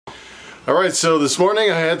Alright, so this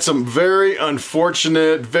morning I had some very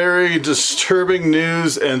unfortunate, very disturbing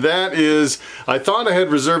news, and that is I thought I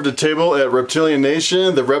had reserved a table at Reptilian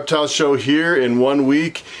Nation, the reptile show here, in 1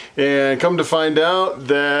 week, and come to find out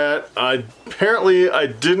that apparently I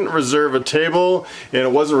didn't reserve a table, and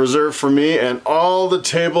it wasn't reserved for me, and all the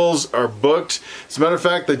tables are booked. As a matter of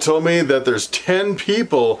fact, they told me that there's 10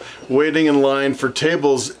 people waiting in line for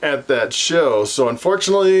tables at that show. So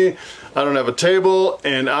unfortunately, I don't have a table,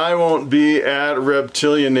 and I won't be at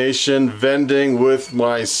Reptilian Nation vending with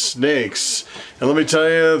my snakes. And let me tell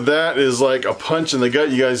you, that is like a punch in the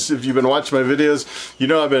gut. You guys, if you've been watching my videos, you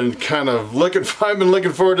know I've been I've been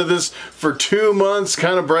looking forward to this for 2 months,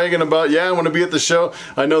 kind of bragging about, yeah, I want to be at the show.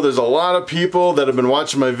 I know there's a lot of people that have been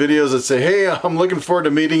watching my videos that say, hey, I'm looking forward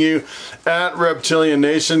to meeting you at Reptilian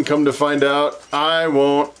Nation. Come to find out, I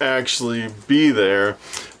won't actually be there.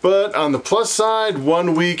 But on the plus side,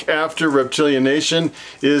 1 week after Reptilian Nation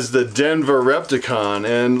is the Denver Repticon.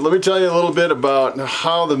 And let me tell you a little bit about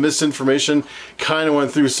how the misinformation kind of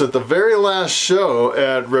went through. So at the very last show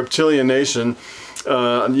at Reptilian Nation,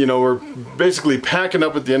 you know, we're basically packing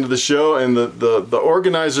up at the end of the show, and the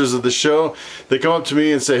organizers of the show, they come up to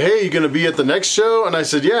me and say, hey, you gonna be at the next show? And I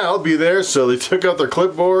said, yeah, I'll be there. So they took out their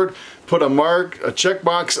clipboard, put a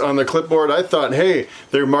checkbox on their clipboard. I thought, hey,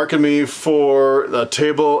 they're marking me for a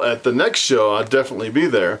table at the next show. I'll definitely be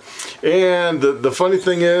there. And the funny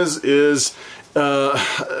thing is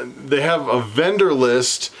they have a vendor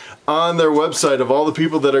list on their website of all the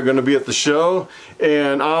people that are going to be at the show,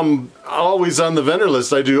 and I'm always on the vendor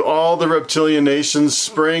list. I do all the Reptilian Nations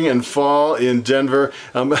spring and fall in Denver.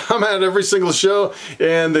 I'm at every single show,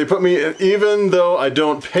 and they put me, even though I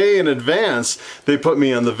don't pay in advance, they put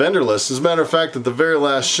me on the vendor list. As a matter of fact, at the very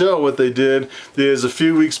last show, what they did is a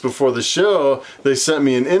few weeks before the show, they sent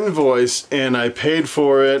me an invoice, and I paid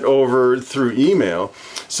for it over through email.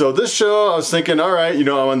 So this show, I was thinking, all right, you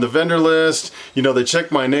know, I'm on the vendor list. You know, they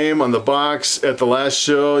checked my name on the box at the last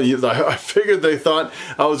show. I figured they thought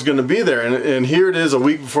I was going to be there, and here it is a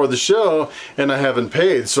week before the show, and I haven't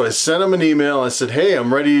paid. So I sent them an email. I said, hey,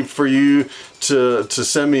 I'm ready for you to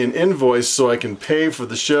send me an invoice so I can pay for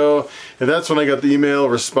the show. And that's when I got the email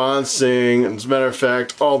response saying, as a matter of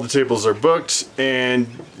fact, all the tables are booked and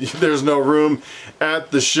there's no room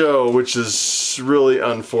at the show, which is really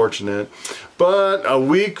unfortunate. But a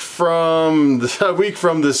week from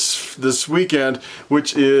this weekend,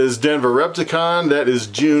 which is Denver Repticon, that is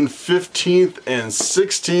June 15th and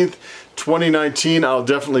 16th, 2019, I'll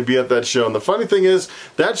definitely be at that show. And the funny thing is,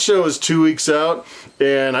 that show is 2 weeks out,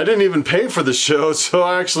 and I didn't even pay for the show, so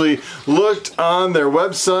I actually looked on their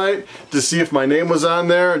website to see if my name was on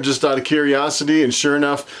there, just out of curiosity, and sure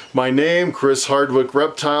enough, my name, Chris Hardwick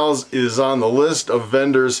Reptiles, is on the list of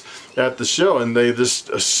vendors at the show, and they just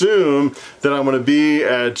assume that I'm going to be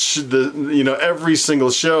at every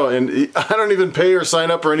single show, and I don't even pay or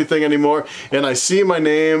sign up or anything anymore, and I see my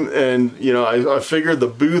name, and you know, I figured the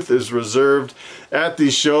booth is reserved at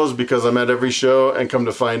these shows because I'm at every show, and come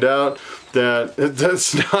to find out that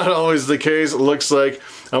that's not always the case. It looks like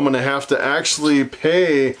I'm going to have to actually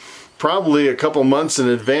pay probably a couple months in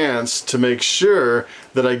advance to make sure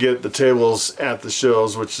that I get the tables at the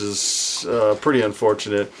shows, which is pretty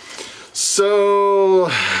unfortunate. So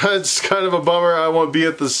it's kind of a bummer. I won't be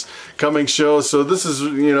at this coming show, so this is,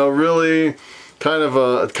 you know, really kind of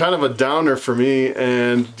a downer for me,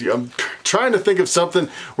 and I'm trying to think of something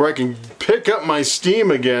where I can pick up my steam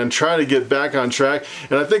again, try to get back on track.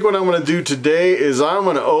 And I think what I'm going to do today is I'm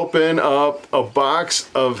going to open up a box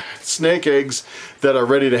of snake eggs that are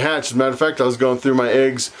ready to hatch. As a matter of fact, I was going through my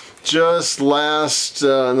eggs just last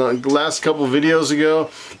couple videos ago,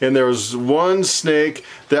 and there was one snake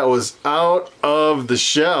that was out of the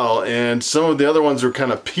shell, and some of the other ones were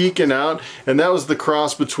kind of peeking out, and that was the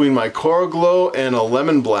cross between my Coral Glow and a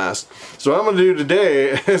Lemon Blast. So what I'm going to do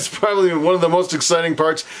today is probably one of the most exciting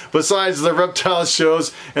parts besides the reptile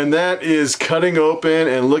shows, and that is cutting open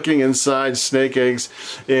and looking inside snake eggs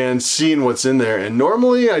and seeing what's in there. And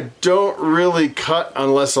normally I don't really cut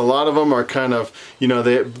unless a lot of them are kind of, you know,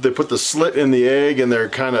 they put the slit in the egg and they're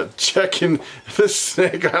kind of checking this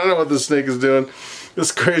snake. I don't know what this snake is doing,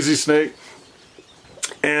 this crazy snake.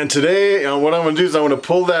 And today, what I'm going to do is I'm going to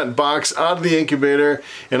pull that box out of the incubator,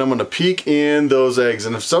 and I'm going to peek in those eggs.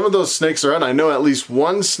 And if some of those snakes are out, I know at least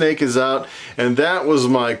one snake is out, and that was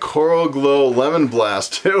my Coral Glow Lemon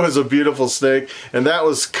Blast. It was a beautiful snake, and that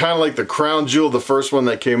was kind of like the crown jewel, the first one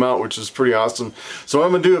that came out, which is pretty awesome. So what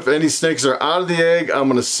I'm going to do, if any snakes are out of the egg, I'm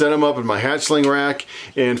going to set them up in my hatchling rack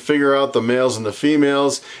and figure out the males and the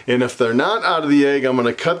females. And if they're not out of the egg, I'm going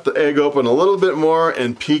to cut the egg open a little bit more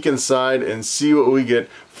and peek inside and see what we get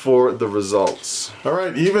for the results.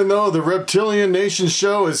 Alright, even though the Reptilian Nation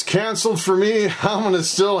show is canceled for me, I'm going to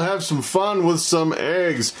still have some fun with some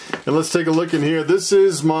eggs. And let's take a look in here. This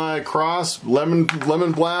is my cross lemon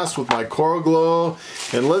blast with my coral glow.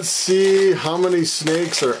 And let's see how many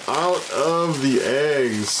snakes are out of the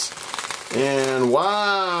eggs. And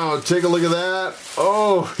wow, take a look at that.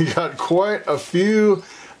 Oh, we got quite a few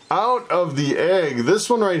out of the egg. This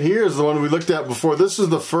one right here is the one we looked at before. This is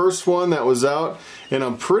the first one that was out, and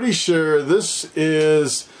I'm pretty sure this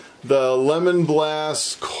is the Lemon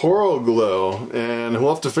Blast Coral Glow, and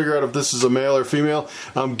we'll have to figure out if this is a male or female.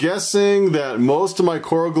 I'm guessing that most of my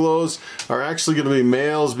Coral Glows are actually going to be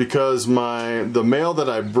males because the male that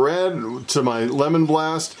I bred to my Lemon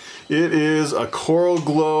Blast, it is a Coral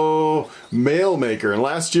Glow male maker. And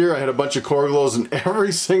last year I had a bunch of Coral Glows and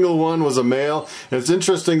every single one was a male. And it's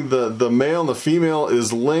interesting, the male and the female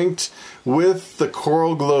is linked with the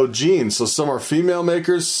Coral Glow gene. So some are female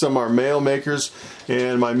makers, some are male makers,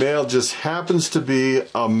 and my male just happens to be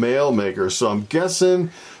a male maker. So I'm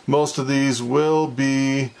guessing most of these will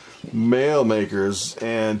be male makers.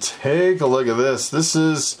 And take a look at this.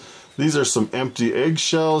 These are some empty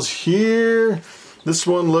eggshells here. This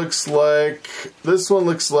one looks like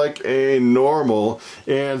a normal,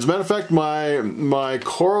 and as a matter of fact, my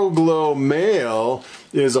Coral Glow male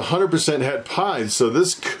is 100% het pied, so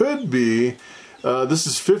this could be this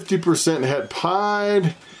is 50% het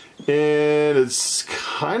pied, and it's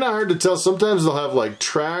kind of hard to tell. Sometimes they'll have like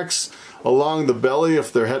tracks along the belly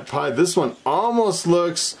if they're het pied. This one almost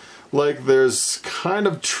looks like there's kind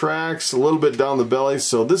of tracks a little bit down the belly,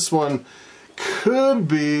 so this one could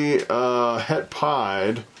be het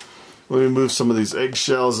pied. Let me move some of these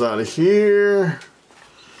eggshells out of here.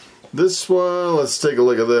 This one, let's take a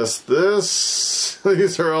look at this.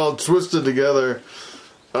 These are all twisted together.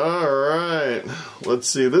 Alright, let's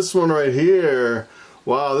see, this one right here.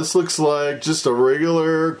 Wow, this looks like just a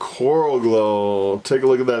regular Coral Glow. Take a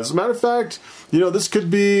look at that. As a matter of fact, you know, this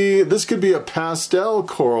could be a pastel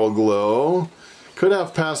Coral Glow. Could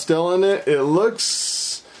have pastel in it.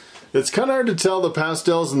 It's kind of hard to tell the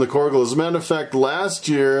pastels and the Coral Glow. As a matter of fact, last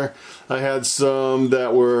year I had some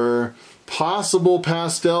that were possible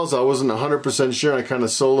pastels. I wasn't 100% sure. I kind of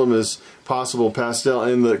sold them as possible pastel.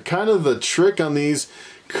 And the trick on these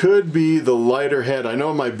could be the lighter head. I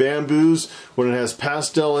know my bamboos, when it has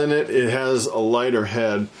pastel in it, it has a lighter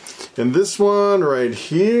head. And this one right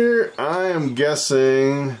here, I am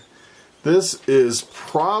guessing this is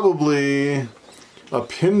probably a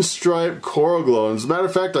pinstripe Coral Glow. And as a matter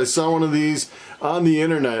of fact, I saw one of these on the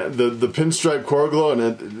internet, the pinstripe Coral Glow,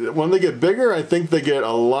 and when they get bigger, I think they get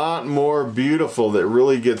a lot more beautiful. That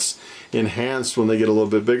really gets enhanced when they get a little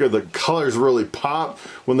bit bigger. The colors really pop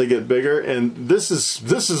when they get bigger, and this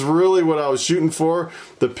is really what I was shooting for,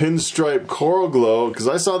 the pinstripe Coral Glow, because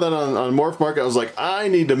I saw that on Morph Market. I was like, I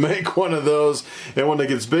need to make one of those. And when it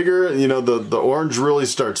gets bigger, you know, the orange really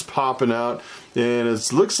starts popping out, and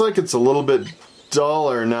it looks like it's a little bit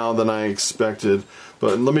duller now than I expected.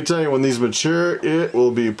 But let me tell you, when these mature, it will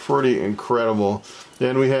be pretty incredible.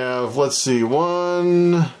 And we have, let's see,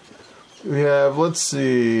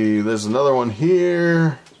 there's another one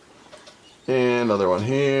here, and another one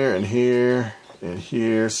here, and here, and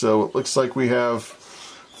here. So it looks like we have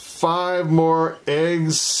 5 more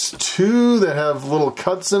eggs, 2 that have little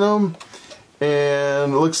cuts in them,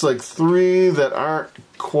 and it looks like 3 that aren't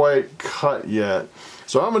quite cut yet.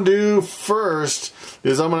 So what I'm going to do first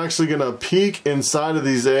is I'm actually going to peek inside of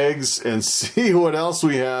these eggs and see what else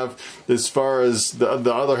we have as far as the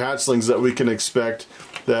other hatchlings that we can expect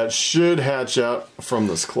that should hatch out from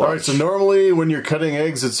this clutch. Alright, so normally when you're cutting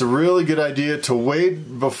eggs, it's a really good idea to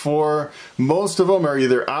wait before most of them are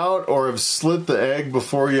either out or have slit the egg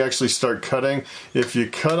before you actually start cutting. If you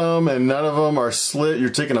cut them and none of them are slit,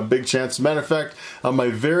 you're taking a big chance. As a matter of fact, on my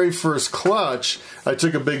very first clutch, I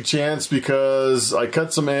took a big chance because I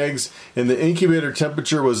cut some eggs and the incubator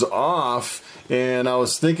temperature was off, and I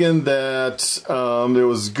was thinking that it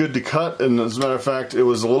was good to cut, and as a matter of fact, it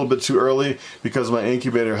was a little bit too early because my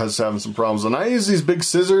incubator has having some problems. And I use these big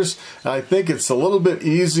scissors, and I think it's a little bit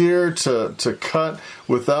easier to cut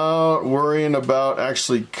without worrying about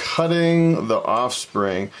actually cutting the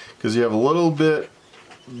offspring, because you have a little bit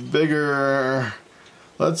bigger.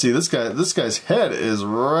 Let's see, this guy's head is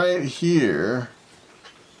right here.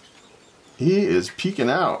 He is peeking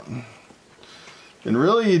out. And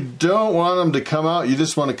really, you don't want them to come out. You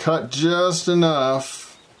just want to cut just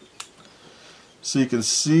enough so you can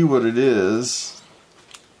see what it is.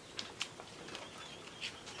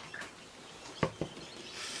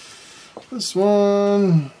 This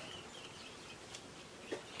one,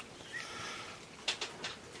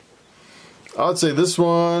 I would say this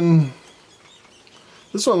one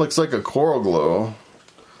looks like a coral glow.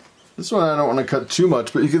 This one I don't want to cut too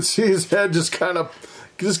much, but you can see his head just kind of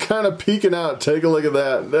peeking out. Take a look at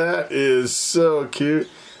that. That is so cute.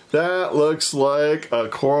 That looks like a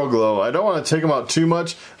coral glow. I don't want to take them out too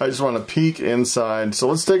much. I just want to peek inside. So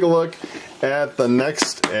let's take a look at the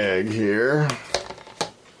next egg here.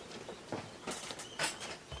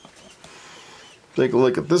 Take a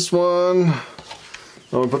look at this one.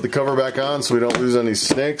 I'm going to put the cover back on so we don't lose any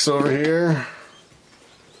snakes over here.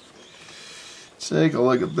 Take a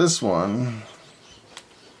look at this one.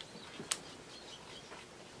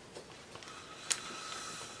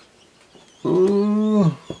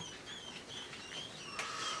 Ooh.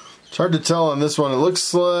 It's hard to tell on this one. It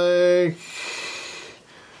looks like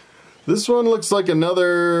this one looks like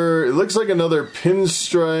another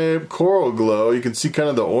pinstripe coral glow. You can see kind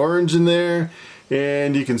of the orange in there,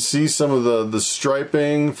 and you can see some of the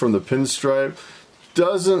striping from the pinstripe.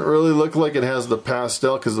 Doesn't really look like it has the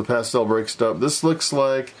pastel because the pastel breaks it up. This looks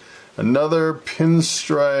like another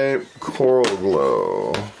pinstripe coral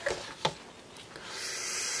glow.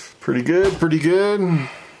 Pretty good, pretty good.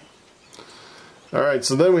 Alright,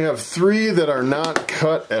 so then we have 3 that are not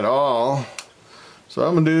cut at all. So what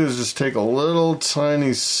I'm going to do is just take a little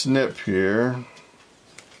tiny snip here.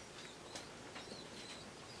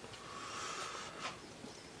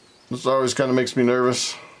 This always kind of makes me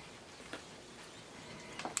nervous.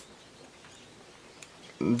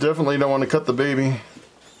 Definitely don't want to cut the baby.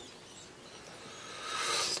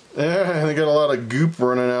 Yeah, they got a lot of goop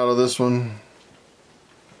running out of this one.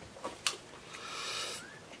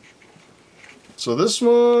 So this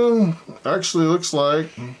one actually looks like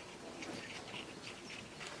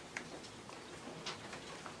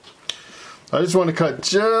I just want to cut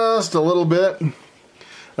just a little bit. I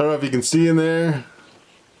don't know if you can see in there,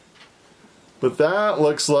 but that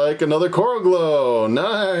looks like another coral glow.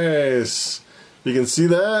 Nice. You can see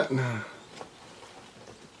that?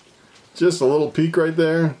 Just a little peek right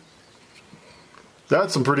there.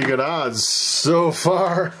 That's some pretty good odds so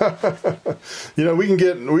far. You know, we can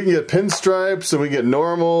get pinstripes, and we can get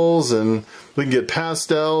normals, and we can get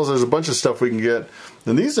pastels. There's a bunch of stuff we can get.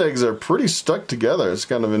 And these eggs are pretty stuck together. It's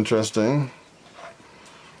kind of interesting.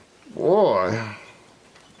 Boy.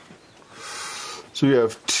 So we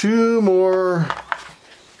have 2 more.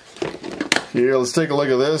 Here, let's take a look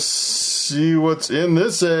at this. See what's in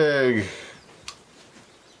this egg.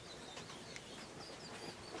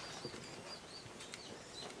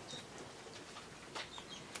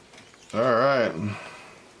 All right.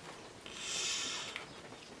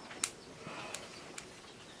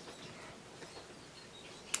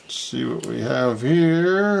 Let's see what we have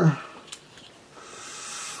here.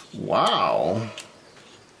 Wow.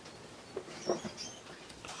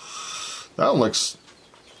 That looks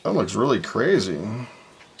really crazy.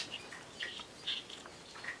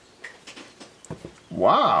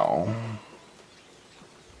 Wow.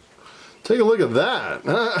 Take a look at that.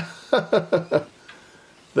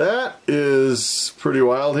 That is pretty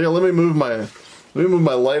wild. Here, let me move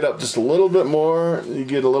my light up just a little bit more. You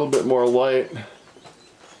get a little bit more light.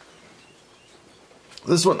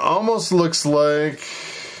 This one almost looks like,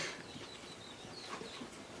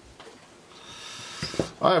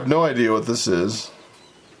 I have no idea what this is.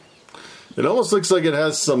 It almost looks like it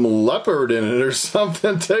has some leopard in it or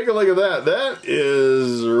something. Take a look at that. That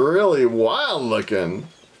is really wild looking.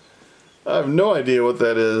 I have no idea what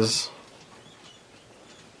that is.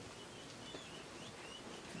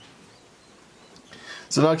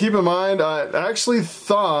 So now keep in mind, I actually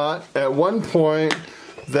thought at one point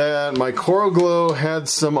that my coral glow had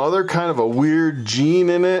some other kind of a weird gene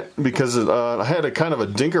in it, because I had a kind of a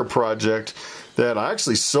dinker project that I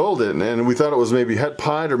actually sold it, and we thought it was maybe het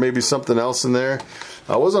pied or maybe something else in there.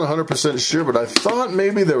 I wasn't 100% sure, but I thought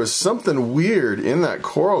maybe there was something weird in that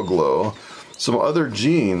coral glow, some other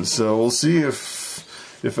genes. So we'll see if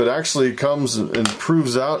it actually comes and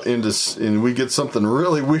proves out and we get something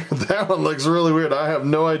really weird. That one looks really weird. I have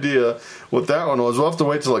no idea what that one was. We'll have to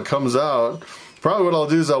wait till it comes out. Probably what I'll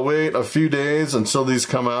do is I'll wait a few days until these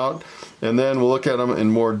come out, and then we'll look at them in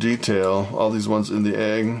more detail, all these ones in the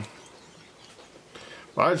egg.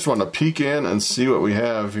 I just want to peek in and see what we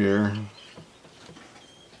have here.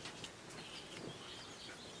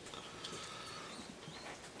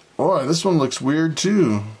 Boy, this one looks weird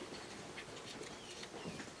too.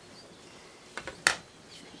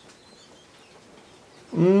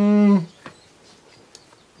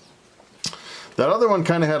 That other one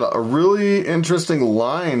kind of had a really interesting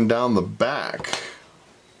line down the back.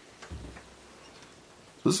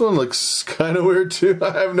 This one looks kind of weird too.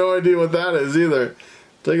 I have no idea what that is either.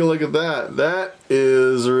 Take a look at that. That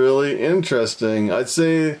is really interesting. I'd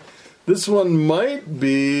say this one might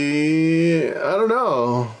be, I don't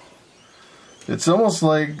know. It's almost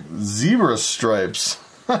like zebra stripes.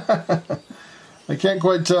 I can't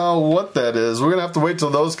quite tell what that is. We're going to have to wait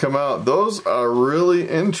till those come out. Those are really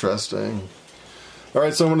interesting.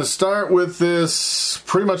 Alright, so I'm going to start with this,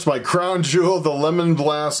 pretty much my crown jewel, the Lemon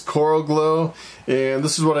Blast Coral Glow. And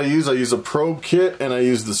this is what I use. I use a probe kit, and I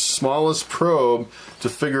use the smallest probe to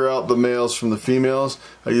figure out the males from the females.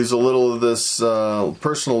 I use a little of this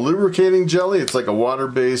personal lubricating jelly. It's like a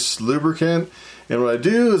water-based lubricant. And what I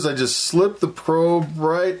do is I just slip the probe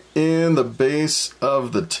right in the base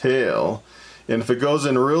of the tail. And if it goes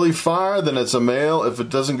in really far, then it's a male. If it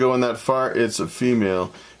doesn't go in that far, it's a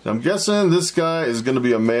female. And I'm guessing this guy is going to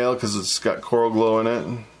be a male because it's got coral glow in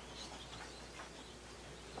it.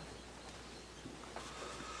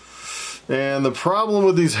 And the problem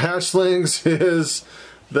with these hatchlings is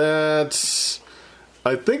that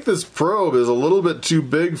I think this probe is a little bit too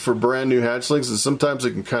big for brand new hatchlings, and sometimes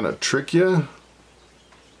it can kind of trick you.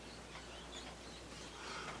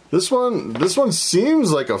 This one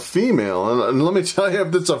seems like a female, and let me tell you,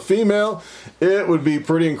 if it's a female, it would be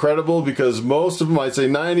pretty incredible because most of them, I'd say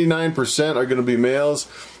 99%, are going to be males.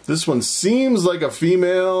 This one seems like a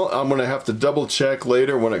female. I'm going to have to double check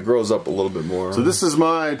later when it grows up a little bit more. So this is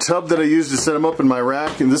my tub that I use to set them up in my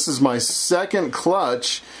rack, and this is my second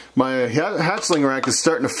clutch. My hatchling rack is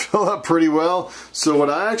starting to fill up pretty well. So what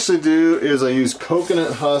I actually do is I use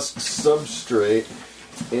coconut husk substrate,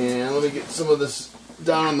 and let me get some of this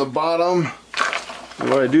down on the bottom. And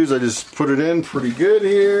what I do is I just put it in pretty good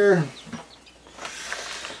here.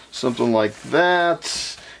 Something like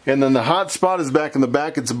that. And then the hot spot is back in the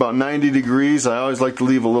back. It's about 90 degrees. I always like to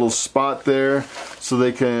leave a little spot there so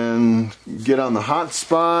they can get on the hot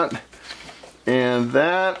spot. And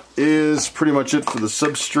that is pretty much it for the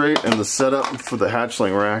substrate and the setup for the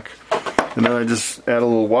hatchling rack. And then I just add a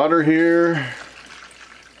little water here.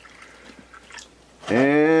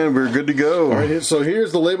 And we're good to go. Alright, so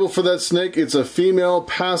here's the label for that snake. It's a female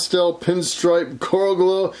pastel pinstripe coral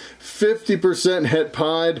glow, 50% het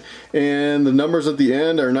pied, and the numbers at the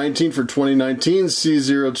end are 19 for 2019,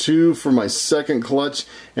 C02 for my second clutch,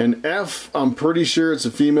 and F, I'm pretty sure it's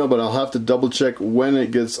a female, but I'll have to double check when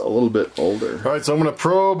it gets a little bit older. Alright, so I'm going to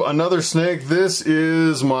probe another snake. This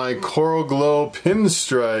is my coral glow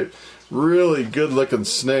pinstripe. Really good looking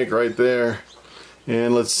snake right there.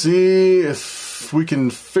 And let's see if we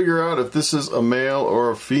can figure out if this is a male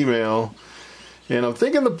or a female. And I'm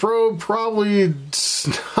thinking the probe probably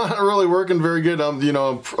not really working very good. I'm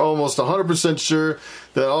almost 100% sure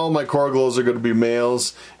that all my coral glows are going to be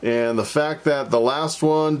males. And the fact that the last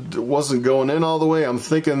one wasn't going in all the way, I'm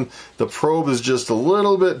thinking the probe is just a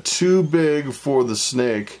little bit too big for the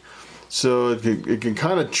snake. So it can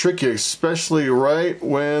kind of trick you, especially right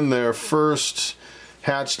when they're first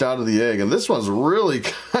hatched out of the egg. And this one's really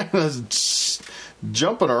kind of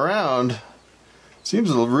jumping around.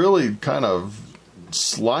 Seems really kind of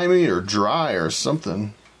slimy or dry or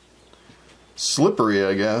something. Slippery,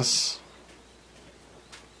 I guess.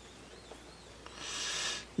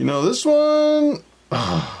 You know, this one,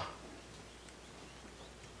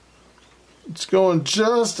 it's going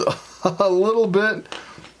just a little bit,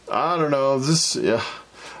 I don't know, yeah.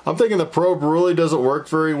 I'm thinking the probe really doesn't work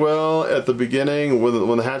very well at the beginning when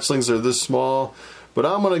the hatchlings are this small. But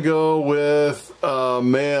I'm going to go with a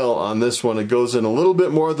male on this one. It goes in a little bit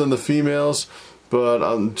more than the females.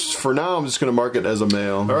 But for now, I'm just going to mark it as a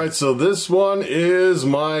male. Alright, so this one is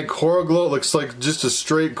my coral glow. It looks like just a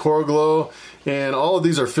straight coral glow. And all of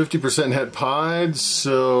these are 50% het pied.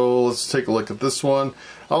 So let's take a look at this one.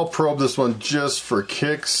 I'll probe this one just for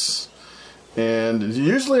kicks. And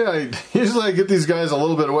usually I get these guys a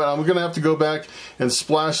little bit wet. I'm gonna have to go back and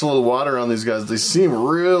splash a little water on these guys. They seem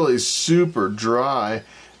really super dry.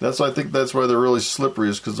 I think that's why they're really slippery,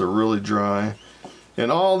 is because they're really dry.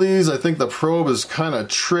 And all these, I think the probe is kind of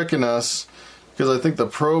tricking us, because I think the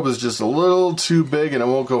probe is just a little too big and it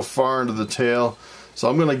won't go far into the tail. So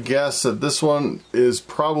I'm going to guess that this one is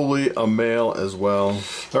probably a male as well.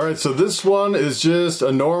 Alright, so this one is just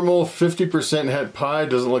a normal 50% het pied.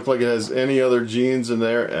 Doesn't look like it has any other genes in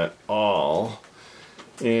there at all.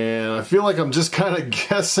 And I feel like I'm just kind of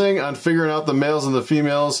guessing on figuring out the males and the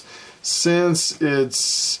females, since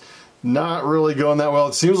it's not really going that well.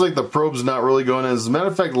 It seems like the probe's not really going in. As a matter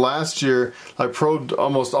of fact, last year I probed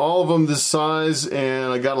almost all of them this size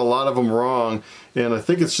and I got a lot of them wrong. And I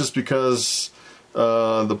think it's just because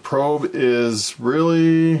the probe is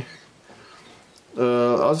really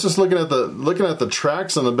I was just looking at the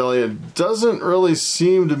tracks on the belly. It doesn't really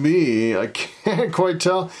seem to me, I can't quite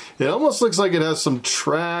tell. It almost looks like it has some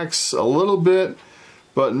tracks a little bit,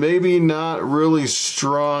 but maybe not really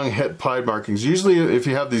strong het pied markings. Usually if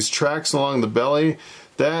you have these tracks along the belly,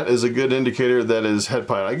 that is a good indicator that is het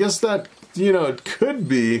pied. I guess that, you know, it could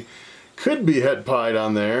be het pied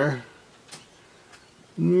on there.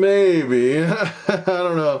 Maybe. I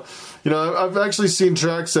don't know. You know, I've actually seen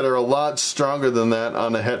tracks that are a lot stronger than that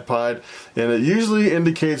on a het pied, and it usually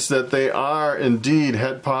indicates that they are indeed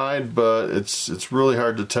het pied, but it's really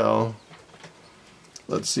hard to tell.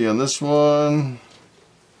 Let's see on this one.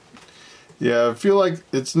 Yeah, I feel like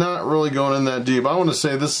it's not really going in that deep. I want to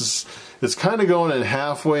say it's kind of going in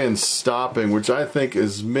halfway and stopping, which I think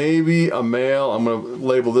is maybe a male. I'm going to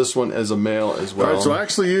label this one as a male as well. All right, so I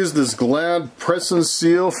actually used this Glad press and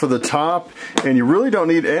seal for the top, and you really don't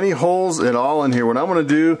need any holes at all in here. What I'm going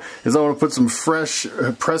to do is I'm going to put some fresh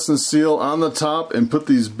press and seal on the top and put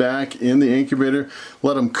these back in the incubator.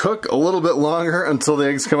 Let them cook a little bit longer until the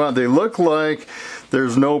eggs come out. They look like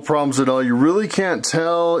there's no problems at all. You really can't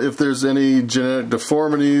tell if there's any genetic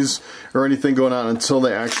deformities or anything going on until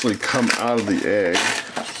they actually come out of the egg.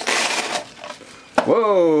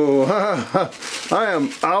 Whoa! I am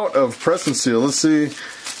out of press and seal. Let's see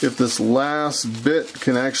if this last bit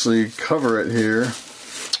can actually cover it here.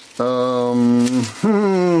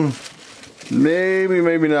 Maybe,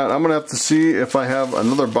 maybe not. I'm gonna have to see if I have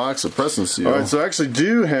another box of press and seal. Alright, so I actually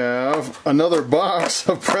do have another box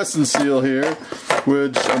of press and seal here,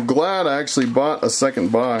 which I'm glad I actually bought a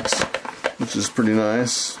second box, which is pretty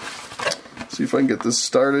nice. Let's see if I can get this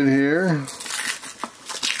started here.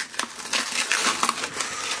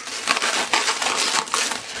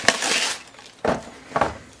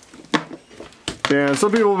 And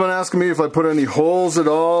some people have been asking me if I put any holes at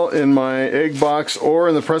all in my egg box or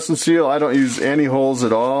in the press and seal. I don't use any holes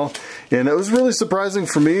at all. And it was really surprising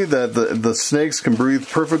for me that the snakes can breathe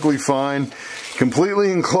perfectly fine,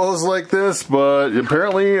 completely enclosed like this, but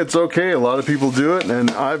apparently it's okay. A lot of people do it,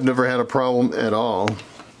 and I've never had a problem at all.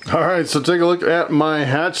 Alright, so take a look at my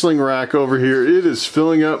hatchling rack over here. It is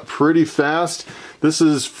filling up pretty fast. This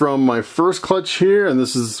is from my first clutch here, and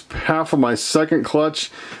this is half of my second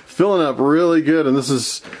clutch. Filling up really good, and this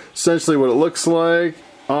is essentially what it looks like,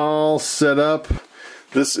 all set up.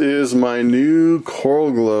 This is my new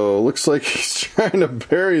coral glow. Looks like he's trying to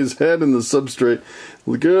bury his head in the substrate.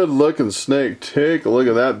 Good looking snake. Take a look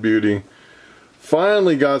at that beauty.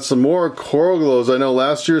 Finally got some more coral glows. I know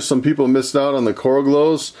last year some people missed out on the coral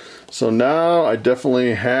glows, so now I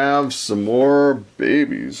definitely have some more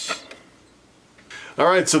babies.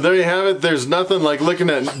 Alright, so there you have it. There's nothing like looking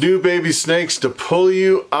at new baby snakes to pull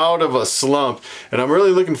you out of a slump. And I'm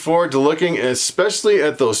really looking forward to looking especially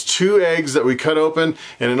at those two eggs that we cut open,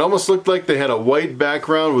 and it almost looked like they had a white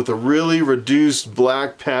background with a really reduced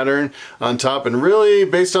black pattern on top. And really,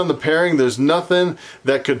 based on the pairing, there's nothing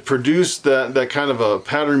that could produce that kind of a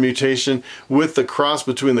pattern mutation with the cross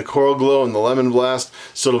between the coral glow and the lemon blast.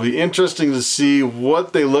 So it'll be interesting to see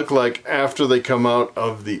what they look like after they come out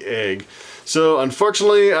of the egg. So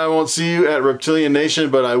unfortunately, I won't see you at Reptilian Nation,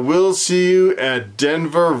 but I will see you at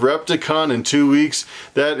Denver Repticon in 2 weeks.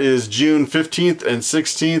 That is June 15th and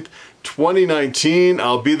 16th, 2019.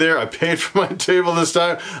 I'll be there. I paid for my table this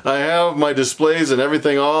time. I have my displays and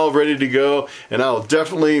everything all ready to go, and I'll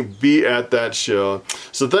definitely be at that show.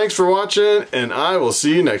 So thanks for watching, and I will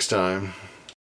see you next time.